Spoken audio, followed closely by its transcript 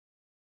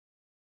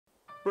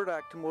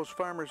Burdock to most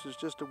farmers is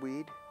just a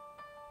weed.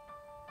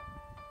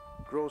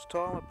 Grows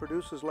tall and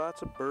produces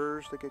lots of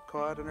burrs that get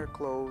caught in their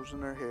clothes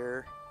and their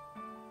hair.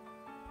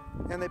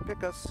 And they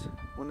pick us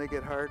when they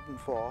get hard and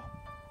fall.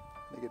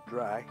 They get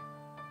dry.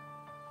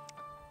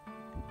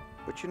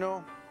 But you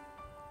know,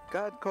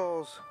 God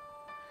calls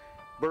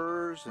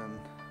burrs and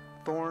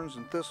thorns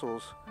and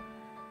thistles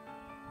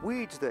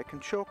weeds that can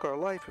choke our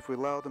life if we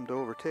allow them to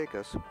overtake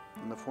us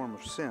in the form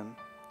of sin.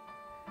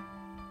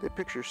 They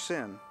picture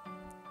sin.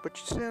 But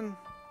sin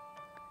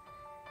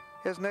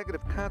has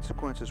negative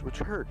consequences which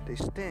hurt, they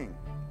sting,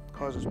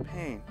 causes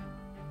pain.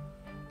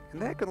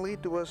 And that can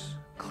lead to us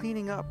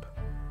cleaning up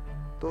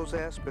those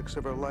aspects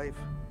of our life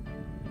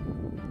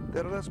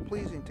that are less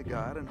pleasing to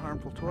God and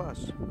harmful to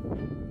us.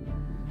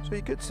 So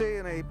you could say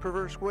in a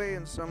perverse way,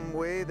 in some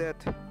way, that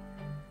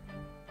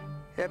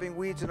having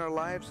weeds in our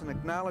lives and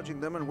acknowledging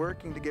them and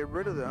working to get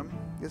rid of them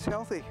is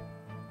healthy.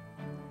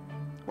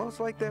 Well, it's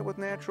like that with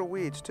natural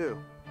weeds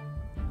too.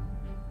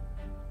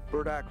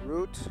 Burdock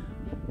root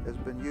has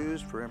been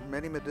used for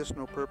many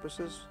medicinal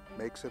purposes,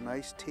 makes a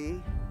nice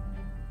tea.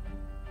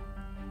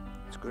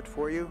 It's good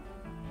for you.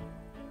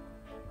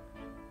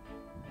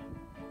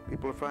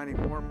 People are finding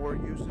more and more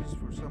uses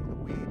for some of the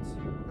weeds.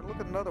 We're going to look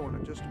at another one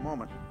in just a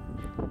moment.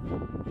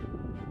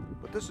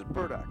 But this is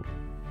burdock.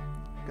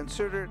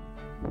 Consider it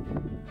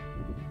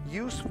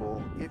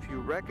useful if you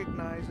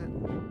recognize it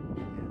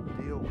and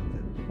deal with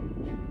it.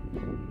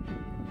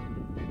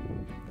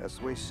 That's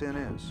the way sin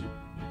is.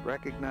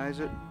 Recognize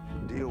it,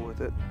 deal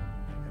with it,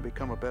 and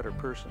become a better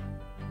person.